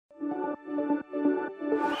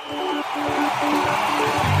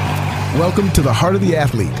Welcome to the Heart of the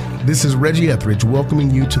Athlete. This is Reggie Etheridge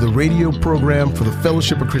welcoming you to the radio program for the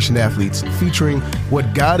Fellowship of Christian Athletes, featuring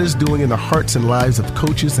what God is doing in the hearts and lives of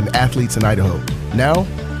coaches and athletes in Idaho. Now,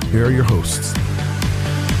 here are your hosts.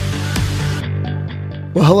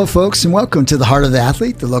 Well, hello, folks, and welcome to the Heart of the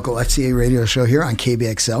Athlete, the local FCA radio show here on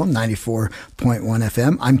KBXL 94.1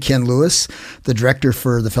 FM. I'm Ken Lewis, the director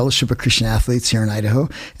for the Fellowship of Christian Athletes here in Idaho,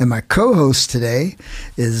 and my co-host today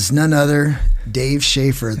is none other Dave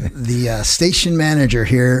Schafer, the station manager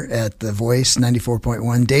here at The Voice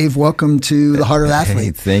 94.1. Dave, welcome to the Heart of the Athlete.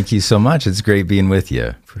 Hey, thank you so much. It's great being with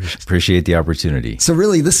you. Appreciate the opportunity. So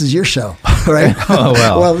really, this is your show, right? Oh,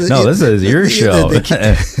 well no, this is your show.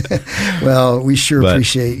 Well, we sure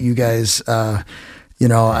appreciate you guys. I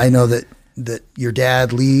know that your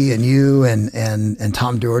dad, Lee, and you and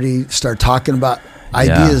Tom Doherty start talking about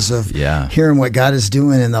ideas of hearing what God is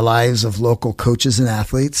doing in the lives of local coaches and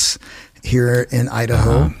athletes here in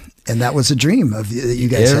Idaho. And that was a dream of that you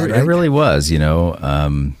guys had, right? It really was,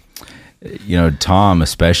 Tom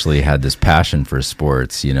especially had this passion for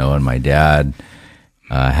sports, and my dad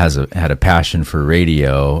had a passion for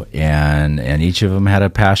radio, and each of them had a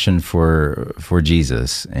passion for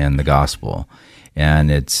Jesus and the gospel.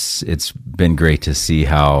 And it's been great to see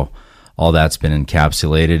how all that's been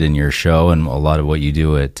encapsulated in your show and a lot of what you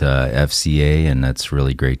do at FCA, and that's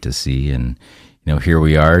really great to see. And here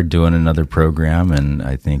we are doing another program, and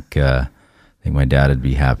I think my dad would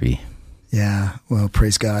be happy. Yeah, well,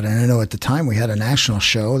 praise God. And I know at the time we had a national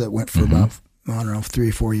show that went for about, 3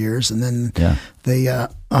 or 4 years, and then they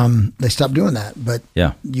stopped doing that. But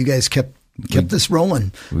you guys kept this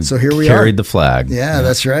rolling. So here we carried the flag. Yeah,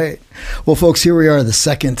 that's right. Well, folks, here we are, the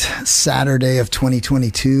second Saturday of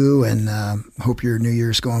 2022, and hope your New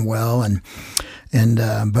Year's going well.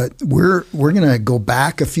 But we're going to go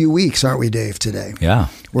back a few weeks, aren't we, Dave, today? Yeah.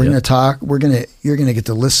 We're going to talk. You're going to get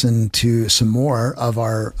to listen to some more of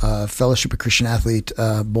our Fellowship of Christian Athlete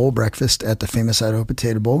Bowl Breakfast at the famous Idaho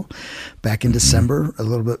Potato Bowl back in December, a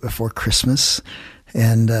little bit before Christmas.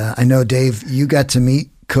 And I know, Dave, you got to meet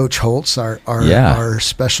Coach Holtz, our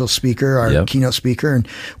special speaker, our keynote speaker, and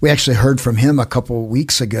we actually heard from him a couple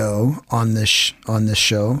weeks ago on this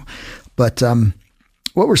show. But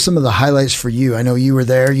what were some of the highlights for you? I know you were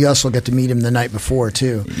there. You also got to meet him the night before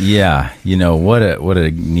too. Yeah, what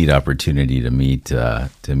a neat opportunity to meet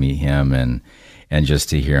him and just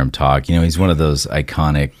to hear him talk. He's one of those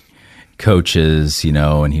iconic coaches.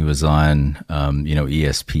 And he was on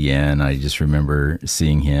ESPN. I just remember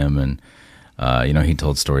seeing him, and he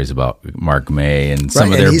told stories about Mark May and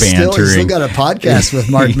some of their bantering. He's still got a podcast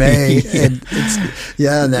with Mark May, and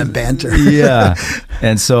that banter. Yeah,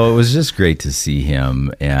 and so it was just great to see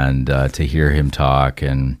him and to hear him talk,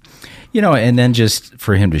 and and then just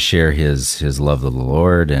for him to share his love of the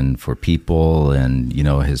Lord and for people and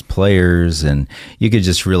his players, and you could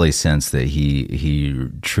just really sense that he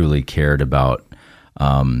truly cared about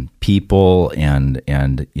people and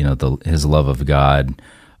his love of God.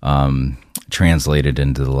 Translated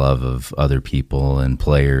into the love of other people and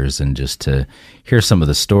players, and just to hear some of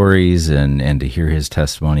the stories and to hear his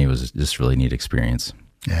testimony was just a really neat experience.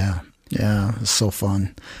 Yeah, it was so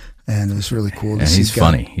fun, and it was really cool. And he's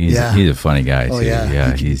funny. He's a funny guy too.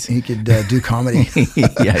 Yeah, he could do comedy.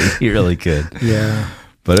 Yeah, he really could. Yeah,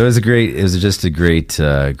 but it was just a great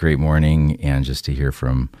morning, and just to hear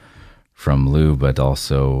from Lou, but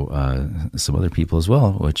also some other people as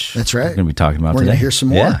well, which that's right. We're going to be talking about today. We're going to hear some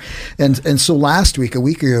more. Yeah. And so a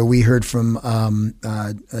week ago, we heard from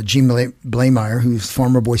Gene Blameyer, who's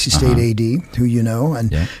former Boise State AD, who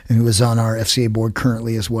and who is on our FCA board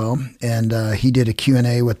currently as well. And he did a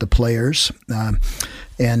Q&A with the players.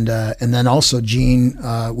 And then also Gene,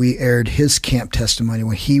 we aired his camp testimony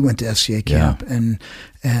when he went to FCA camp and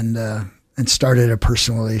started a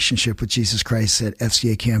personal relationship with Jesus Christ at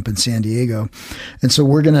FCA camp in San Diego. And so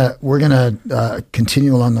we're gonna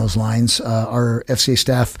continue along those lines. Our FCA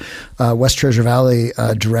staff, West Treasure Valley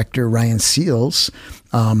director Ryan Seals,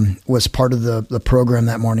 was part of the program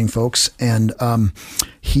that morning, folks. And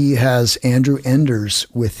he has Andrew Enders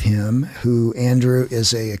with him, who Andrew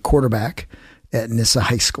is a quarterback at Nissa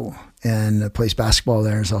High School and plays basketball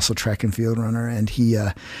there. Is also track and field runner. And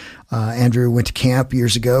Andrew went to camp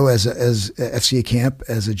years ago as FCA camp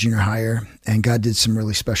as a junior hire, and God did some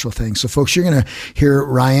really special things. So, folks, you're going to hear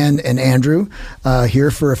Ryan and Andrew here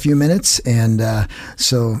for a few minutes, and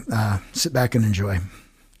so sit back and enjoy.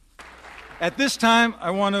 At this time,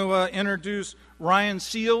 I want to introduce Ryan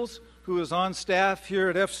Seals, who is on staff here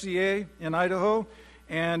at FCA in Idaho,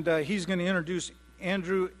 and he's going to introduce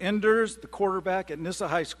Andrew Enders, the quarterback at Nissa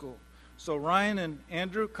High School. So Ryan and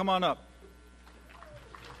Andrew, come on up.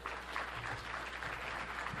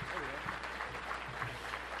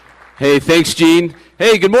 Hey, thanks, Gene.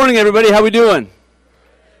 Hey, good morning, everybody. How we doing?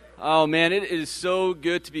 Oh, man, it is so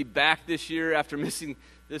good to be back this year after missing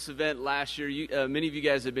this event last year. Many of you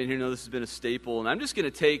guys have been here know this has been a staple, and I'm just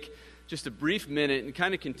going to take just a brief minute and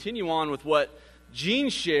kind of continue on with what Gene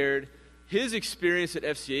shared, his experience at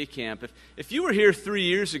FCA camp. If you were here 3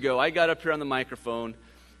 years ago, I got up here on the microphone,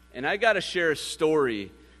 and I got to share a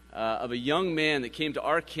story of a young man that came to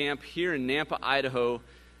our camp here in Nampa, Idaho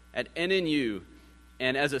at NNU.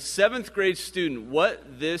 And as a 7th grade student,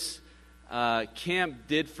 what this camp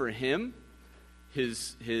did for him,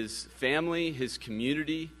 his family, his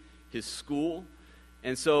community, his school.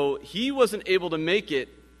 And so he wasn't able to make it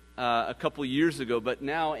a couple years ago, but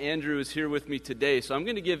now Andrew is here with me today. So I'm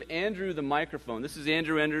going to give Andrew the microphone. This is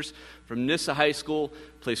Andrew Enders from Nissa High School,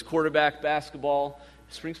 plays quarterback, basketball,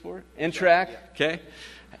 spring sport, and track, okay?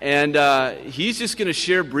 And he's just going to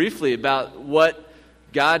share briefly about what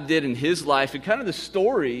God did in his life and kind of the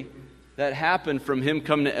story that happened from him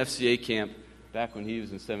coming to FCA camp back when he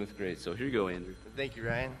was in 7th grade. So here you go, Andrew. Thank you,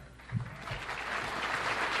 Ryan.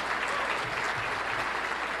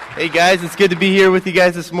 Hey guys, it's good to be here with you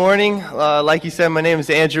guys this morning. Like you said, my name is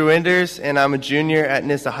Andrew Enders, and I'm a junior at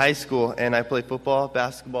Nissa High School, and I play football,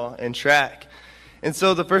 basketball, and track. And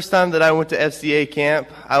so the first time that I went to FCA camp,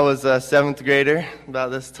 I was a 7th grader,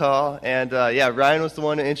 about this tall, and Ryan was the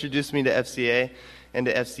one who introduced me to FCA and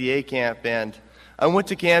to FCA camp, and I went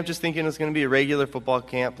to camp just thinking it was going to be a regular football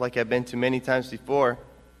camp like I've been to many times before,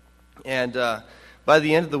 and by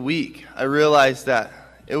the end of the week, I realized that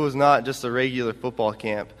it was not just a regular football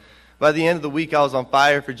camp. By the end of the week, I was on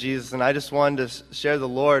fire for Jesus, and I just wanted to share the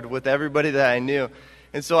Lord with everybody that I knew.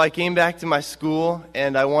 And so I came back to my school,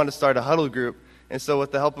 and I wanted to start a huddle group. And so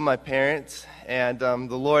with the help of my parents and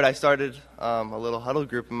the Lord, I started a little huddle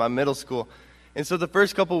group in my middle school. And so the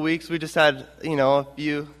first couple of weeks, we just had, a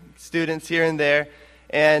few students here and there.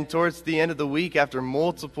 And towards the end of the week, after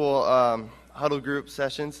multiple huddle group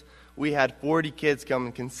sessions, we had 40 kids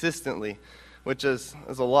coming consistently, which is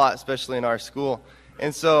a lot, especially in our school.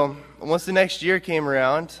 And so once the next year came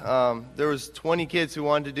around, there was 20 kids who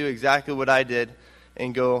wanted to do exactly what I did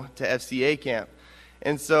and go to FCA camp.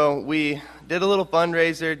 And so we did a little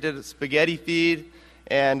fundraiser, did a spaghetti feed,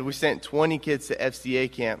 and we sent 20 kids to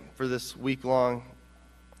FCA camp for this week-long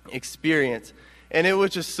experience. And it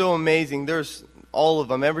was just so amazing. There's all of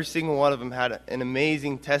them, every single one of them had an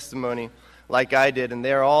amazing testimony like I did, and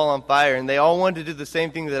they're all on fire, and they all wanted to do the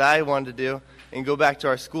same thing that I wanted to do and go back to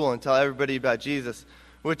our school and tell everybody about Jesus,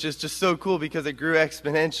 which is just so cool because it grew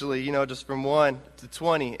exponentially, just from 1 to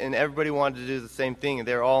 20, and everybody wanted to do the same thing, and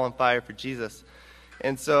they were all on fire for Jesus.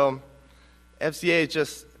 And so FCA,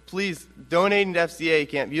 just please, donating to FCA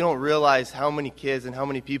camp, you don't realize how many kids and how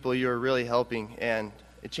many people you're really helping, and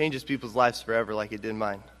it changes people's lives forever like it did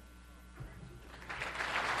mine.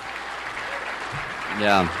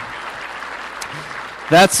 Yeah.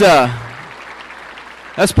 That's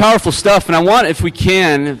powerful stuff, and I want, if we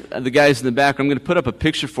can, the guys in the back, I'm going to put up a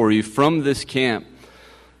picture for you from this camp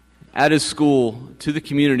at his school to the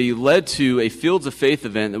community, led to a Fields of Faith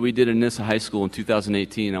event that we did in Nissa High School in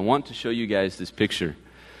 2018. I want to show you guys this picture.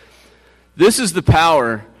 This is the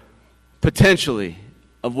power, potentially,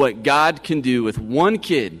 of what God can do with one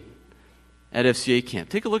kid at FCA camp.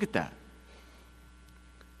 Take a look at that.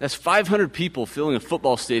 That's 500 people filling a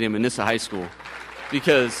football stadium in Nissa High School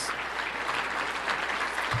because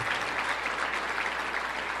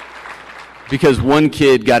one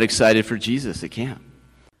kid got excited for Jesus at camp.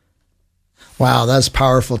 Wow, that's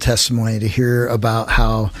powerful testimony to hear about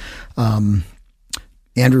how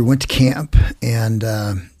Andrew went to camp and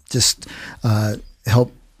just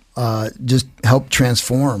help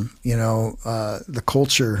transform, the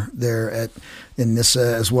culture there in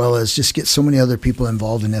Nissa, as well as just get so many other people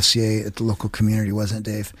involved in FCA at the local community, wasn't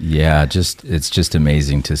it, Dave? Yeah, it's just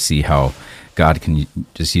amazing to see how God can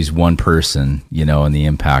just use one person, and the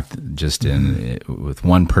impact just with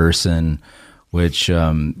one person, which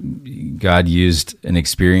God used an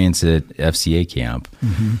experience at FCA camp,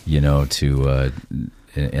 to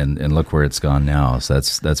and look where it's gone now. So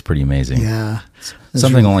that's pretty amazing. Yeah,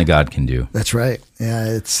 something only God can do. That's right. Yeah,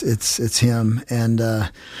 it's Him, and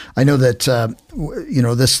I know that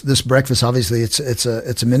this breakfast, obviously it's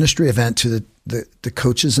a ministry event to the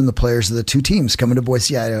coaches and the players of the two teams coming to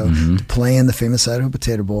Boise, Idaho to play in the famous Idaho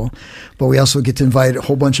Potato Bowl. But we also get to invite a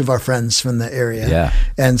whole bunch of our friends from the area. Yeah.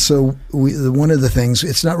 And so one of the things,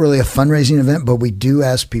 it's not really a fundraising event, but we do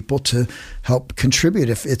ask people to help contribute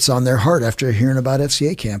if it's on their heart after hearing about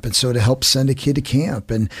FCA camp. And so to help send a kid to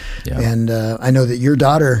camp. And I know that your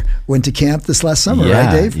daughter went to camp this last summer,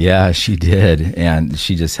 right, Dave? Yeah, she did. And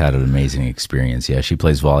she just had an amazing experience. Yeah, she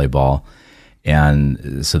plays volleyball.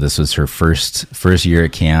 And so this was her first year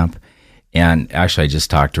at camp. And actually, I just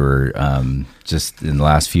talked to her just in the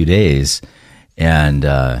last few days, and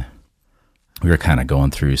we were kind of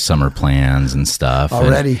going through summer plans and stuff.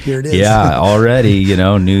 Already, here it is. Yeah, already,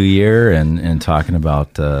 new year and talking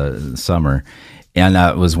about summer. And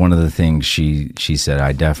that was one of the things she said,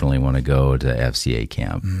 I definitely want to go to FCA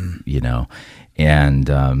camp, And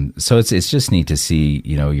so it's just neat to see,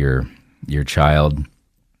 your child,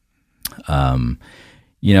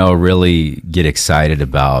 really get excited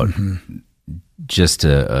about just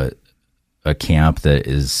a camp that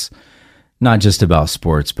is not just about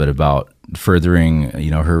sports, but about furthering,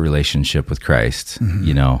 her relationship with Christ,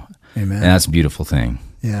 Amen. And that's a beautiful thing.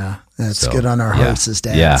 Yeah, that's good on our hearts as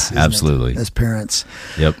dads. Yeah, absolutely. As parents.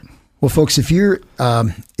 Yep. Well, folks, if you've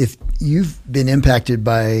been impacted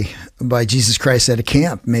by Jesus Christ at a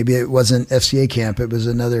camp, maybe it wasn't FCA camp, it was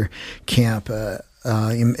another camp, a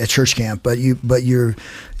church camp, but you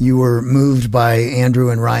were moved by Andrew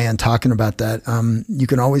and Ryan talking about that. You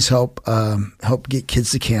can always help get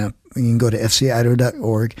kids to camp. You can go to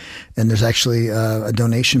fcaidaho.org, and there's actually a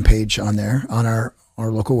donation page on there on our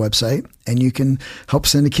local website, and you can help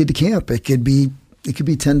send a kid to camp. It could be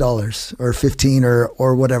 $10 or $15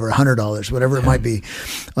 or whatever, $100, whatever it might be,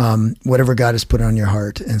 whatever God has put on your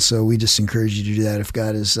heart. And so we just encourage you to do that if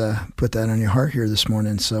God has put that on your heart here this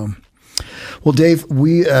morning. So, well, Dave,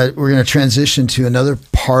 we're going to transition to another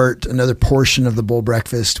portion of the Bowl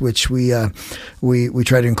Breakfast, which we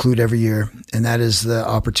try to include every year, and that is the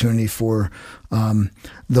opportunity for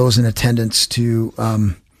those in attendance to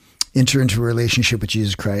enter into a relationship with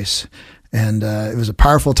Jesus Christ. And it was a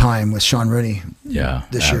powerful time with Sean Rooney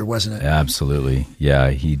this year, wasn't it? Absolutely.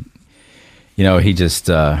 Yeah. He just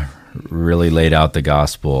really laid out the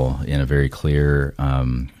gospel in a very clear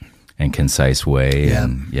and concise way. Yeah.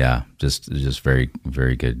 And just very,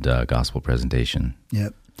 very good gospel presentation.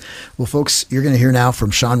 Yep. Well, folks, you're going to hear now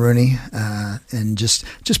from Sean Rooney and just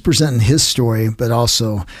presenting his story, but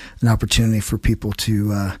also an opportunity for people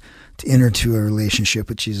to enter into a relationship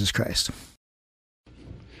with Jesus Christ.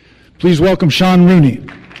 Please welcome Sean Rooney.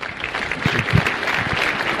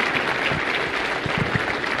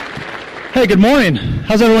 Hey, good morning.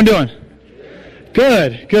 How's everyone doing?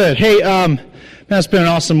 Good. Hey, man, it's been an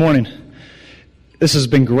awesome morning. This has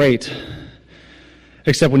been great,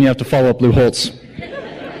 except when you have to follow up Lou Holtz.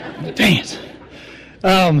 Dang it.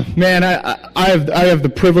 Man, I have the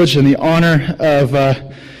privilege and the honor of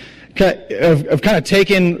kind of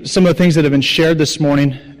taking some of the things that have been shared this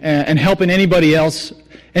morning and helping anybody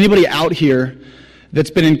out here that's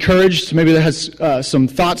been encouraged, maybe that has some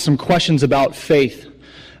thoughts, some questions about faith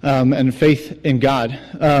and faith in God.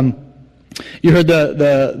 You heard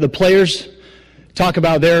the players talk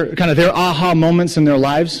about their aha moments in their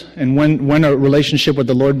lives and when a relationship with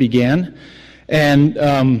the Lord began. And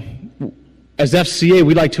as FCA,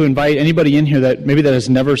 we'd like to invite anybody in here that has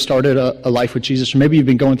never started a life with Jesus, or maybe you've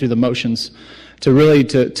been going through the motions, to really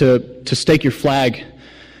to stake your flag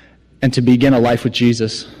and to begin a life with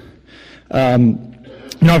Jesus.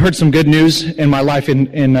 I've heard some good news in my life.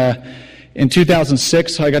 In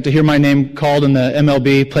 2006, I got to hear my name called in the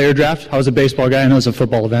MLB player draft. I was a baseball guy, I know it's a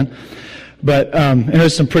football event. But it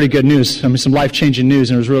was some pretty good news, some life-changing news,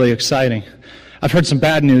 and it was really exciting. I've heard some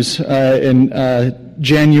bad news. In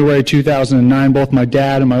January 2009, both my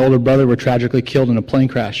dad and my older brother were tragically killed in a plane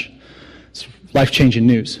crash. It's life-changing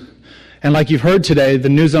news. And like you've heard today, the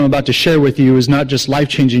news I'm about to share with you is not just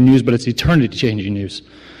life-changing news, but it's eternity-changing news.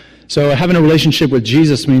 So having a relationship with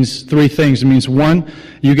Jesus means three things. It means, one,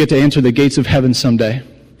 you get to enter the gates of heaven someday.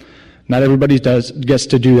 Not everybody gets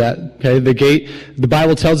to do that. Okay, the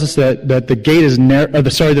Bible tells us that the gate is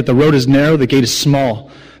that the road is narrow, the gate is small,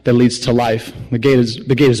 that leads to life. The gate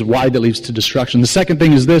is wide, that leads to destruction. The second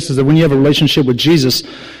thing is that when you have a relationship with Jesus,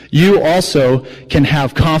 you also can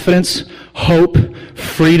have confidence, hope,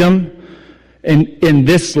 freedom in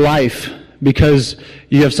this life, because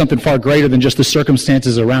you have something far greater than just the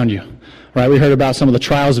circumstances around you. Right? We heard about some of the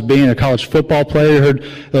trials of being a college football player. We heard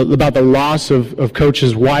about the loss of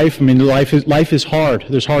Coach's wife. I mean, life is hard.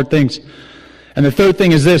 There's hard things. And the third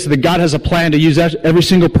thing is that God has a plan to use every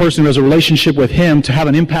single person who has a relationship with Him to have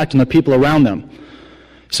an impact on the people around them.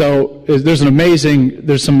 So there's some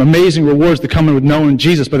amazing rewards that come in with knowing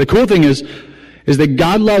Jesus. But the cool thing is that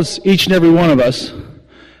God loves each and every one of us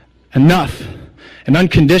enough and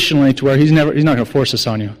unconditionally to where He's not going to force us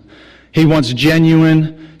on you. He wants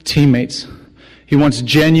genuine teammates. He wants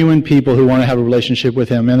genuine people who want to have a relationship with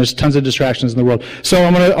Him. And there's tons of distractions in the world. So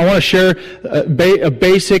I want to share a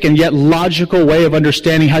basic and yet logical way of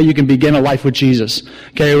understanding how you can begin a life with Jesus.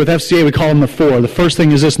 Okay, with FCA we call them the four. The first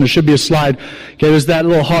thing is this, and there should be a slide. Okay, there's that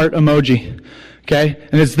little heart emoji. Okay?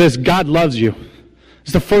 And it's this: God loves you.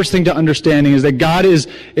 It's the first thing to understanding, is that God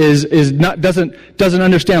doesn't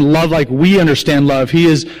understand love like we understand love.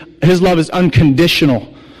 His love is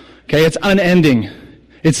unconditional. Okay? It's unending.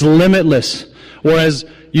 It's limitless. Whereas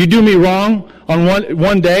you do me wrong on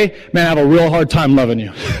one day, man, I have a real hard time loving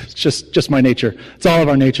you. It's just my nature. It's all of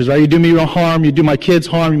our natures, right? You do me harm, you do my kids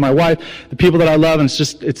harm, my wife, the people that I love, and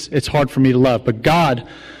it's hard for me to love. But God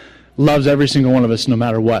loves every single one of us no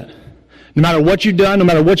matter what. No matter what you've done, no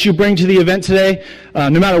matter what you bring to the event today,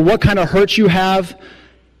 no matter what kind of hurt you have,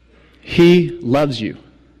 He loves you.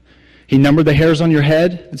 He numbered the hairs on your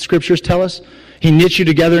head, the scriptures tell us. He knit you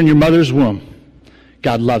together in your mother's womb.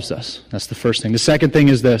 God loves us. That's the first thing. The second thing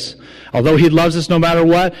is this: although He loves us no matter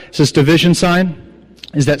what, it's this division sign,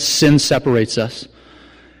 is that sin separates us.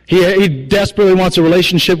 He desperately wants a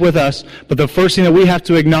relationship with us, but the first thing that we have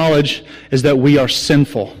to acknowledge is that we are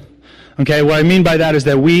sinful. Okay, what I mean by that is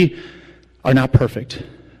that we are not perfect.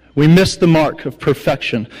 We miss the mark of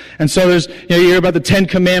perfection. And so there's, you hear about the 10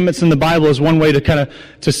 Commandments in the Bible as one way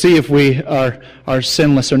to see if we are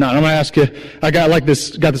sinless or not. I'm going to ask you, I got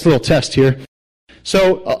this little test here.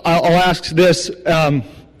 So I'll ask this, kind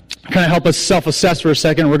of help us self-assess for a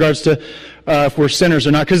second in regards to if we're sinners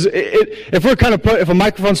or not. Because if a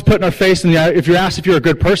microphone's put in our face, and if you're asked if you're a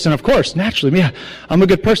good person, of course, naturally, yeah, I'm a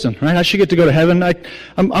good person, right? I should get to go to heaven.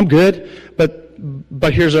 I'm good.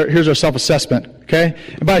 But here's our self-assessment, okay?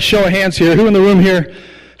 And by a show of hands here, who in the room here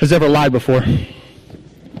has ever lied before?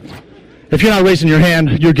 If you're not raising your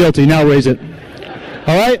hand, you're guilty. Now raise it.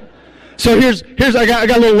 All right? So here's I got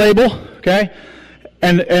a little label, okay?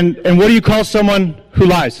 And what do you call someone who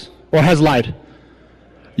lies or has lied?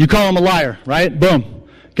 You call them a liar, right? Boom.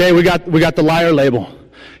 Okay, we got the liar label.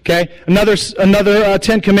 Okay? Another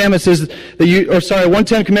 10 commandments is that one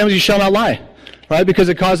 10 commandments, you shall not lie. Right? Because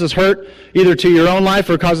it causes hurt either to your own life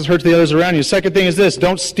or it causes hurt to the others around you. Second thing is this: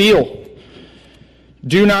 don't steal.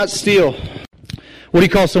 Do not steal. What do you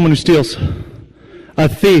call someone who steals? A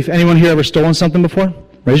thief. Anyone here ever stolen something before?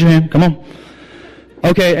 Raise your hand. Come on.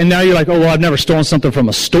 Okay, and now you're like, oh, well, I've never stolen something from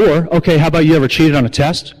a store. Okay, how about you ever cheated on a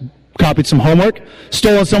test? Copied some homework?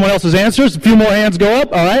 Stolen someone else's answers? A few more hands go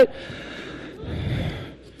up, all right?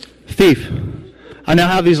 Thief. I now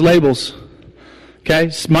have these labels.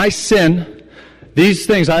 Okay, my sin. These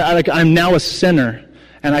things, I'm now a sinner,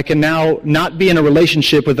 and I can now not be in a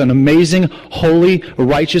relationship with an amazing, holy,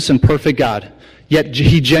 righteous, and perfect God. Yet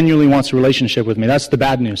He genuinely wants a relationship with me. That's the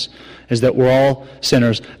bad news, is that we're all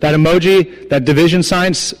sinners. That emoji, that division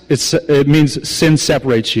sign, it means sin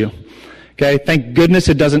separates you. Okay? Thank goodness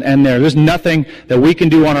it doesn't end there. There's nothing that we can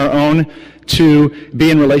do on our own to be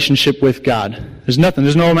in relationship with God. There's nothing.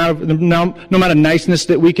 There's no amount of niceness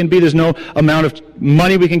that we can be. There's no amount of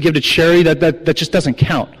money we can give to charity that just doesn't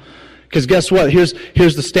count. Because guess what? Here's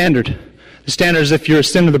the standard. The standard is, if you're a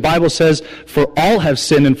sinner, the Bible says, for all have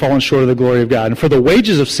sinned and fallen short of the glory of God. And for the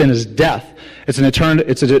wages of sin is death. It's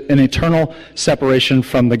an eternal separation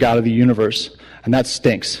from the God of the universe. And that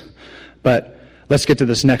stinks. But let's get to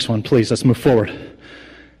this next one, please. Let's move forward.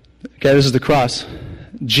 Okay, this is the cross.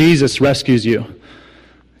 Jesus rescues you.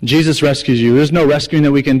 Jesus rescues you. There's no rescuing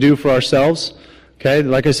that we can do for ourselves. Okay,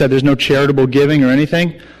 like I said, there's no charitable giving or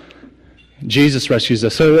anything. Jesus rescues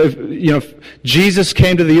us. So, if Jesus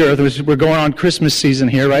came to the earth, we're going on Christmas season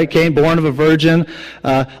here, right? Came, born of a virgin,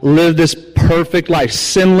 lived this perfect life,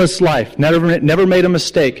 sinless life, never made a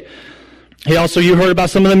mistake. You heard about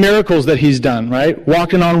some of the miracles that He's done, right?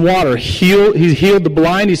 Walking on water, He's healed the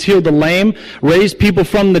blind, He's healed the lame, raised people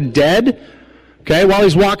from the dead. Okay, while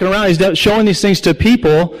He's walking around, He's showing these things to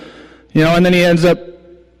people, and then He ends up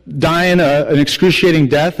dying an excruciating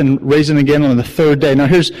death and raising again on the third day. Now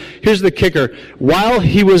here's the kicker. While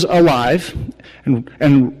He was alive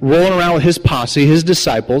and rolling around with His posse, His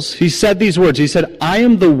disciples, He said these words. He said, I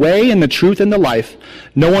am the way and the truth and the life.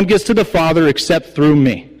 No one gets to the Father except through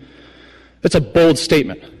me. That's a bold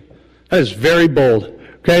statement. That is very bold.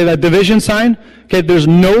 Okay, that division sign, okay, there's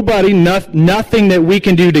nothing that we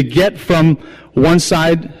can do to get from one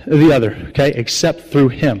side or the other, okay, except through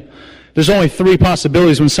Him. There's only 3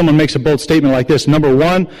 possibilities when someone makes a bold statement like this. Number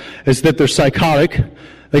 1 is that they're psychotic.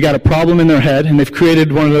 They got a problem in their head, and they've created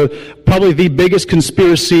probably the biggest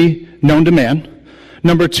conspiracy known to man.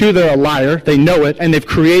 Number 2, they're a liar. They know it, and they've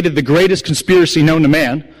created the greatest conspiracy known to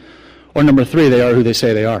man. Or number 3, they are who they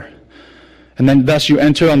say they are. And then thus you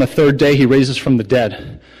enter on the third day, He raises from the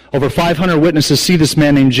dead. Over 500 witnesses see this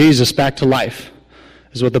man named Jesus back to life,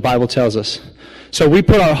 is what the Bible tells us. So we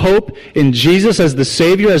put our hope in Jesus as the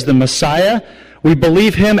Savior, as the Messiah. We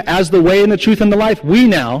believe Him as the way and the truth and the life. We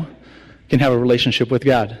now can have a relationship with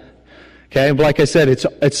God. Okay, but like I said,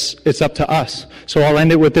 it's up to us. So I'll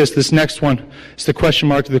end it with this. This next one is the question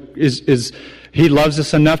mark. Is He loves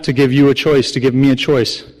us enough to give you a choice, to give me a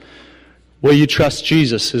choice. Will you trust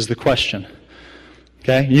Jesus is the question.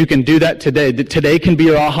 Okay, you can do that today. Today can be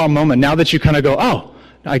your aha moment. Now that you kind of go, oh,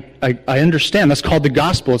 I understand. That's called the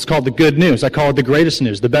gospel. It's called the good news. I call it the greatest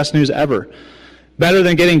news, the best news ever. Better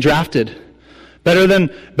than getting drafted. Better than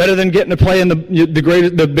getting to play in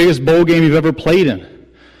the biggest bowl game you've ever played in.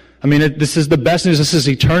 I mean, this is the best news. This is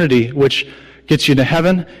eternity, which gets you to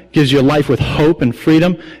heaven, gives you a life with hope and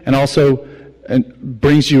freedom, and also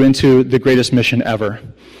brings you into the greatest mission ever.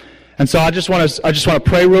 And so I just want to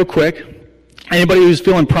pray real quick. Anybody who's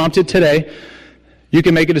feeling prompted today, you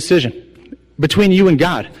can make a decision between you and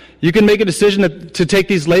God. You can make a decision to take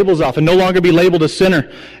these labels off and no longer be labeled a sinner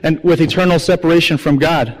and with eternal separation from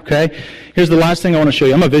God. Okay? Here's the last thing I want to show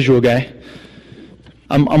you. I'm a visual guy.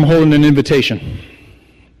 I'm holding an invitation.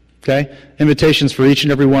 Okay? Invitations for each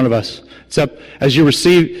and every one of us. It's up as you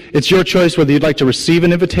receive. It's your choice whether you'd like to receive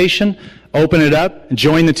an invitation, open it up, and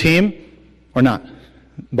join the team, or not.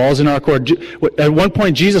 Ball's in our court. At one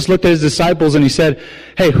point, Jesus looked at his disciples and he said,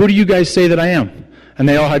 "Hey, who do you guys say that I am?" And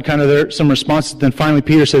they all had kind of some responses. Then finally,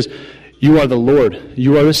 Peter says, "You are the Lord.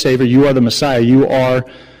 You are the Savior. You are the Messiah. You are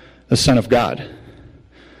the Son of God."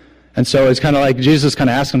 And so it's kind of like Jesus kind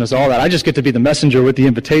of asking us all that. I just get to be the messenger with the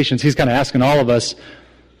invitations. He's kind of asking all of us,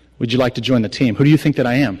 would you like to join the team? Who do you think that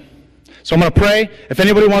I am? So I'm going to pray. If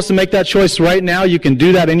anybody wants to make that choice right now, you can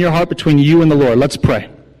do that in your heart between you and the Lord. Let's pray.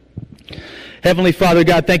 Heavenly Father,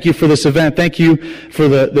 God, thank you for this event. Thank you for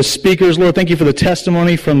the speakers, Lord. Thank you for the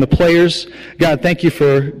testimony from the players. God, thank you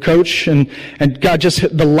for Coach and God,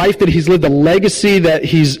 just the life that he's lived, the legacy that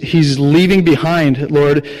he's leaving behind,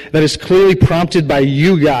 Lord, that is clearly prompted by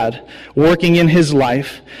you, God, working in his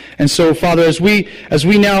life. And so, Father, as we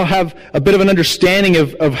now have a bit of an understanding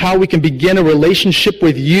of how we can begin a relationship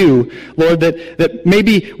with you, Lord, that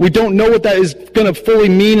maybe we don't know what that is going to fully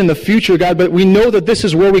mean in the future, God, but we know that this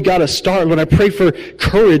is where we got to start. Lord, I pray for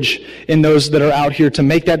courage in those that are out here to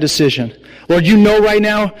make that decision. Lord, you know right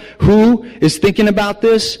now who is thinking about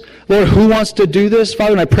this. Lord, who wants to do this,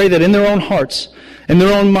 Father, and I pray that in their own hearts, in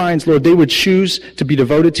their own minds, Lord, they would choose to be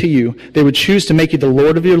devoted to you. They would choose to make you the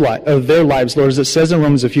Lord of their lives, Lord. As it says in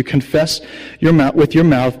Romans, if you confess with your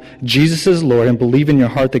mouth Jesus is Lord and believe in your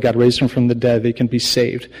heart that God raised him from the dead, they can be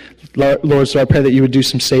saved. Lord, so I pray that you would do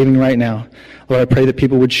some saving right now. Lord, I pray that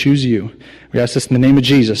people would choose you. We ask this in the name of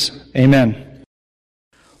Jesus. Amen.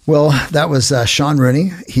 Well, that was Sean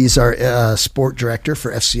Rooney. He's our sport director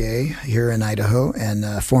for FCA here in Idaho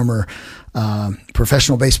and former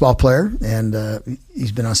professional baseball player. And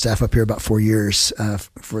he's been on staff up here about 4 years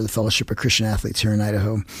for the Fellowship of Christian Athletes here in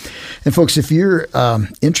Idaho. And folks, if you're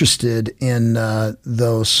interested in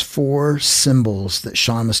those 4 symbols that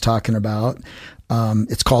Sean was talking about,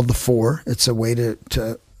 it's called the 4. It's a way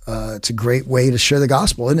it's a great way to share the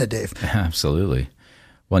gospel, isn't it, Dave? Absolutely.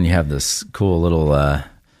 Well, and you have this cool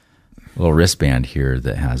little wristband here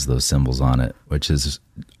that has those symbols on it, which is,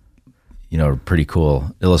 a pretty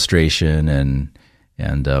cool illustration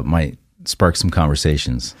and might spark some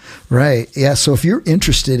conversations. Right. Yeah. So if you're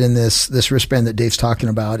interested in this wristband that Dave's talking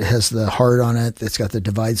about, it has the heart on it. It's got the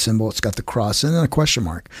divide symbol. It's got the cross and then a question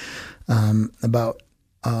mark about,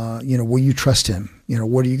 will you trust him?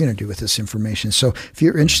 What are you going to do with this information? So if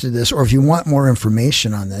you're interested in this, or if you want more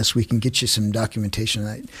information on this, we can get you some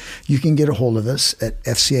documentation. You can get a hold of us at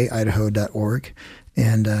fcaidaho.org,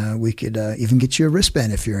 and we could even get you a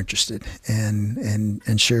wristband if you're interested,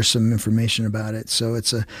 and share some information about it. So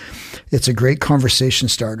it's a great conversation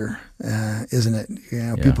starter, isn't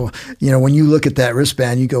it? People, when you look at that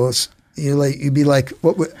wristband, you'd be like,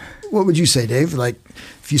 what would you say, Dave? Like,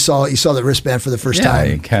 if you saw the wristband for the first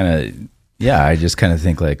time, I just kind of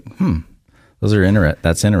think like, those are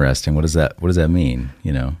that's interesting. What does that mean?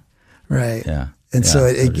 Right. Yeah. And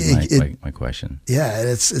so my question. Yeah,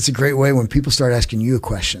 it's a great way when people start asking you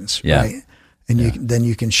questions, right? And then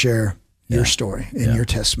you can share your story and your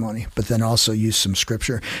testimony, but then also use some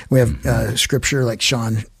scripture. We have scripture like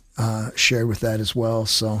Sean shared with that as well.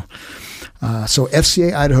 So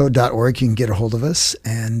FCAIdaho.org, you can get a hold of us,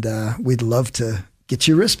 and we'd love to get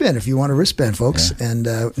you a wristband if you want a wristband, folks. Yeah.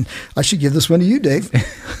 And I should give this one to you, Dave.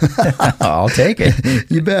 I'll take it.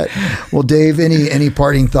 You bet. Well, Dave, any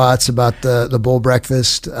parting thoughts about the bowl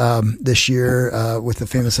breakfast this year with the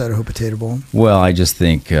famous Idaho Potato Bowl? Well, I just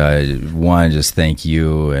think just thank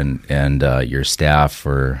you and your staff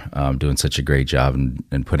for doing such a great job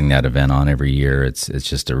and putting that event on every year. It's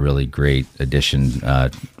just a really great addition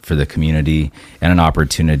for the community and an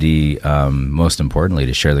opportunity, most importantly,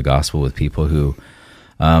 to share the gospel with people who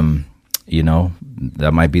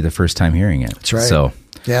that might be the first time hearing it. That's right. So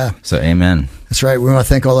amen. That's right. We want to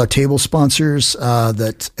thank all our table sponsors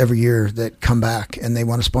that every year that come back and they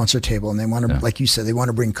want to sponsor a table, and they want to, like you said, they want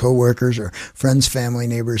to bring coworkers or friends, family,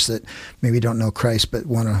 neighbors that maybe don't know Christ but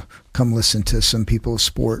want to come listen to some people of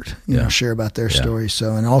sport, share about their stories.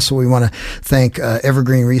 So, and also we want to thank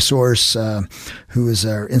Evergreen Resource, who is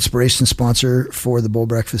our inspiration sponsor for the Bowl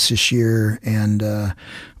Breakfast this year, and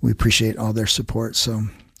we appreciate all their support. So,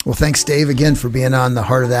 well, thanks, Dave, again for being on the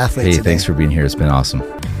Heart of the Athlete today. Thanks for being here. It's been awesome.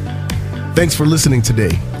 Thanks for listening today.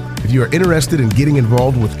 If you are interested in getting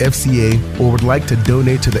involved with FCA or would like to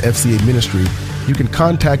donate to the FCA ministry, you can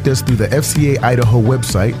contact us through the FCA Idaho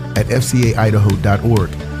website at fcaidaho.org.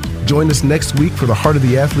 Join us next week for the Heart of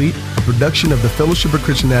the Athlete, a production of the Fellowship of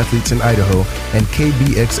Christian Athletes in Idaho and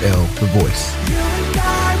KBXL, The Voice.